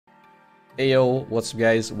Heyo, what's up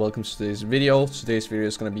guys, welcome to today's video. Today's video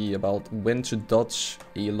is going to be about when to dodge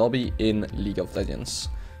a lobby in League of Legends.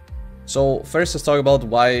 So first let's talk about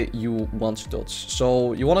why you want to dodge.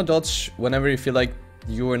 So you want to dodge whenever you feel like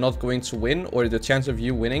you are not going to win, or the chance of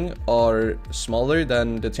you winning are smaller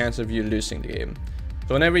than the chance of you losing the game.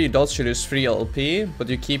 So whenever you dodge, you lose 3 LP, but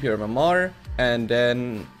you keep your MMR, and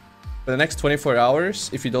then for the next 24 hours,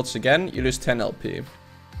 if you dodge again, you lose 10 LP.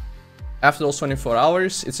 After those 24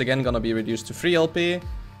 hours, it's again gonna be reduced to 3 LP.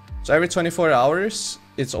 So every 24 hours,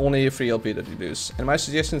 it's only 3 LP that you lose. And my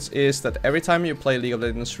suggestion is that every time you play League of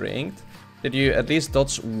Legends Ranked, that you at least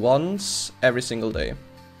dodge once every single day.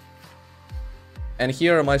 And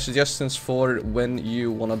here are my suggestions for when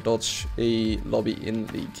you wanna dodge a lobby in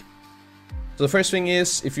League. So the first thing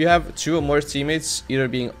is, if you have 2 or more teammates either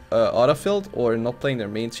being auto-filled or not playing their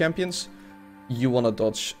main champions, you want to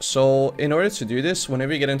dodge. So in order to do this,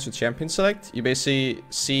 whenever you get into champion select, you basically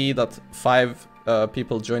see that 5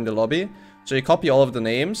 people join the lobby. So you copy all of the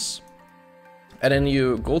names, and then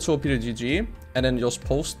you go to OP2GG, and then just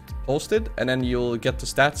post it, and then you'll get the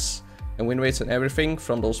stats and win rates and everything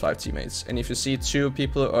from those 5 teammates. And if you see 2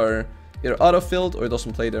 people are either auto-filled or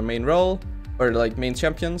doesn't play their main role, or like main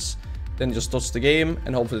champions, then just dodge the game,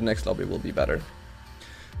 and hopefully the next lobby will be better.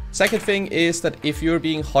 Second thing is that if you're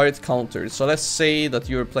being hard countered, so let's say that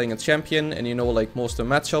you're playing a champion and you know like most of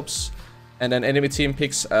the matchups, and then enemy team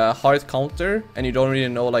picks a hard counter and you don't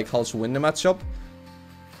really know like how to win the matchup,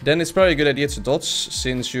 then it's probably a good idea to dodge,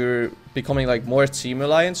 since you're becoming like more team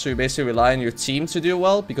reliant. So you basically rely on your team to do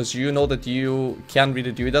well, because you know that you can't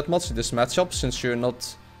really do that much in this matchup since you're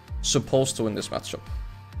not supposed to win this matchup.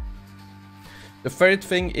 The third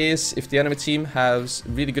thing is if the enemy team has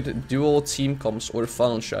really good duo team comps or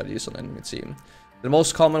funnel strategies on enemy team. The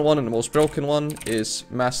most common one and the most broken one is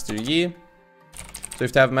Master Yi. So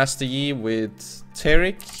if they have Master Yi with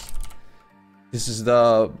taric, this is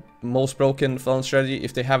the most broken funnel strategy.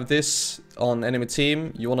 If they have this on enemy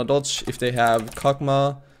team, you want to dodge. If they have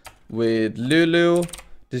Chroma with Lulu,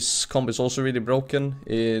 this comp is also really broken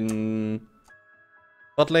in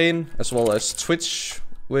bot lane, as well as Twitch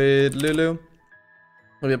with Lulu.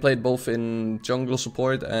 We played both in jungle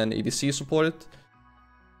support and ADC support.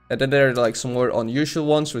 And then there are like some more unusual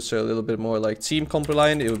ones, which are a little bit more like team comp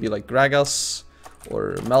reliant. It would be like Gragas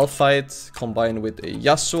or Malphite combined with a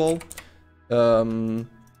Yasuo.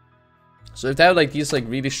 So if they have like these like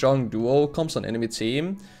really strong duo comps on enemy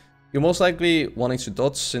team, you're most likely wanting to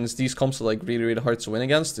dodge, since these comps are like really hard to win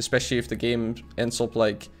against, especially if the game ends up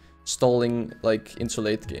like stalling like into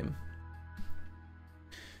late game.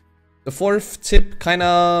 The fourth tip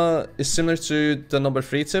kinda is similar to the number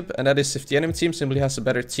 3 tip, and that is if the enemy team simply has a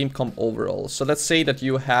better team comp overall. So let's say that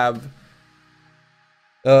you have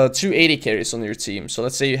 2 AD carries on your team. So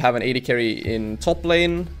let's say you have an AD carry in top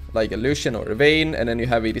lane, like a Lucian or a Vayne, and then you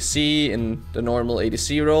have ADC in the normal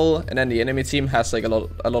ADC role, and then the enemy team has like a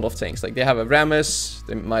lot of things. Like they have a Rammus,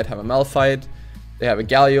 they might have a Malphite, they have a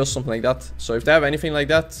Galio, something like that. So if they have anything like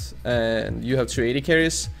that, and you have 2 AD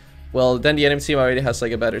carries, well, then the enemy team already has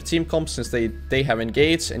like a better team comp, since they have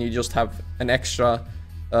engaged, and you just have an extra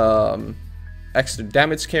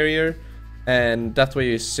damage carrier, and that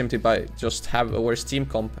way you simply just have a worse team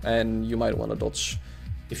comp, and you might want to dodge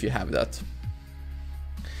if you have that.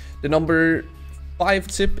 The number 5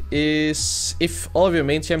 tip is if all of your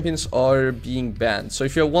main champions are being banned. So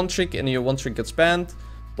if you're one trick and your one trick gets banned,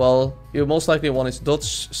 well, you most likely want to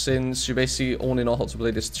dodge, since you basically only know how to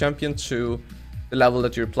play this champion to the level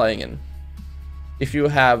that you're playing in. If you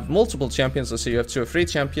have multiple champions, let's say you have 2 or 3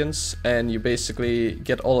 champions, and you basically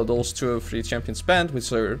get all of those 2 or 3 champions banned,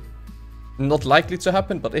 which are not likely to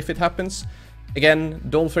happen, but if it happens, again,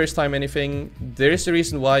 don't first time anything. There is a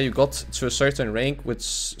reason why you got to a certain rank with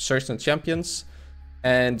certain champions,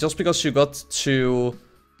 and just because you got to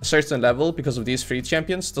a certain level because of these 3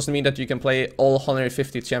 champions doesn't mean that you can play all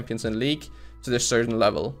 150 champions in League to this certain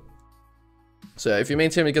level. So if your main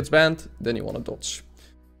team gets banned, then you want to dodge.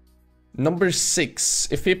 Number 6,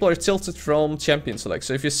 if people are tilted from champion select.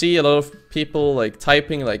 So if you see a lot of people like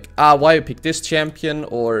typing like, why you pick this champion,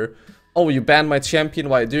 or oh, you banned my champion,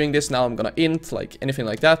 why are you doing this, now I'm gonna int, like anything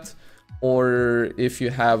like that. Or if you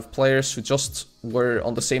have players who just were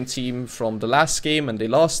on the same team from the last game and they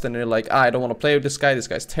lost, and they're like, I don't want to play with this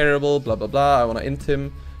guy's terrible, blah blah blah, I want to int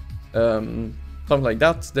him, something like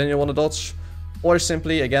that, then you want to dodge. Or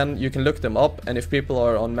simply, again, you can look them up, and if people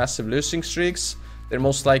are on massive losing streaks, they're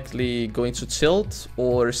most likely going to tilt,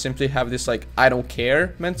 or simply have this like I don't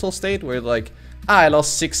care mental state, where like, I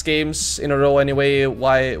lost 6 games in a row anyway,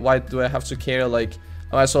 why do I have to care, like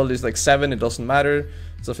I might as well lose like 7, it doesn't matter,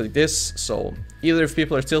 stuff like this. So either if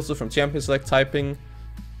people are tilted from champion select typing,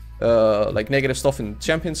 like negative stuff in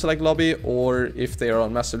champion select lobby, or if they are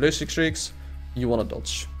on massive logistic streaks, you want to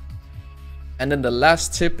dodge. And then the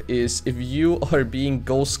last tip is if you are being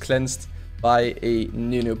ghost cleansed by a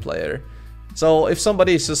nunu player. So if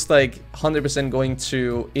somebody is just like 100% going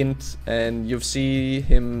to int and you see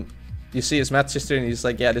his match history and he's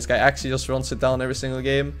like, yeah, this guy actually just runs it down every single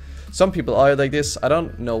game. Some people are like this, I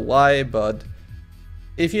don't know why, but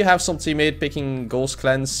if you have some teammate picking ghost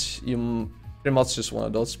cleanse, you pretty much just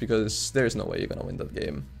want to dodge because there's no way you're gonna win that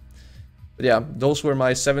game. But yeah, those were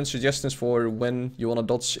my 7 suggestions for when you want to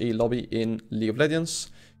dodge a lobby in League of Legends.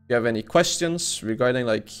 If you have any questions regarding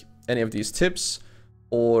like any of these tips,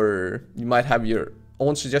 or you might have your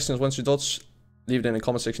own suggestions once you dodge, leave it in the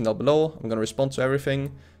comment section down below. I'm gonna respond to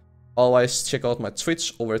everything. Otherwise, check out my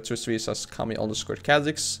Twitch over at Twitch as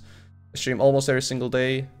Kami_Kha'Zix. I stream almost every single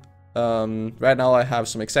day. Right now I have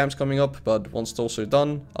some exams coming up, but once those are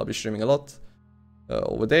done, I'll be streaming a lot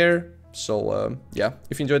over there. So yeah,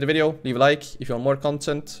 if you enjoyed the video, leave a like. If you want more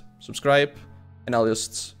content, subscribe, and I'll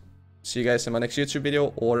just see you guys in my next YouTube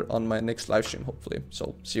video or on my next live stream, hopefully.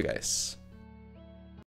 So see you guys.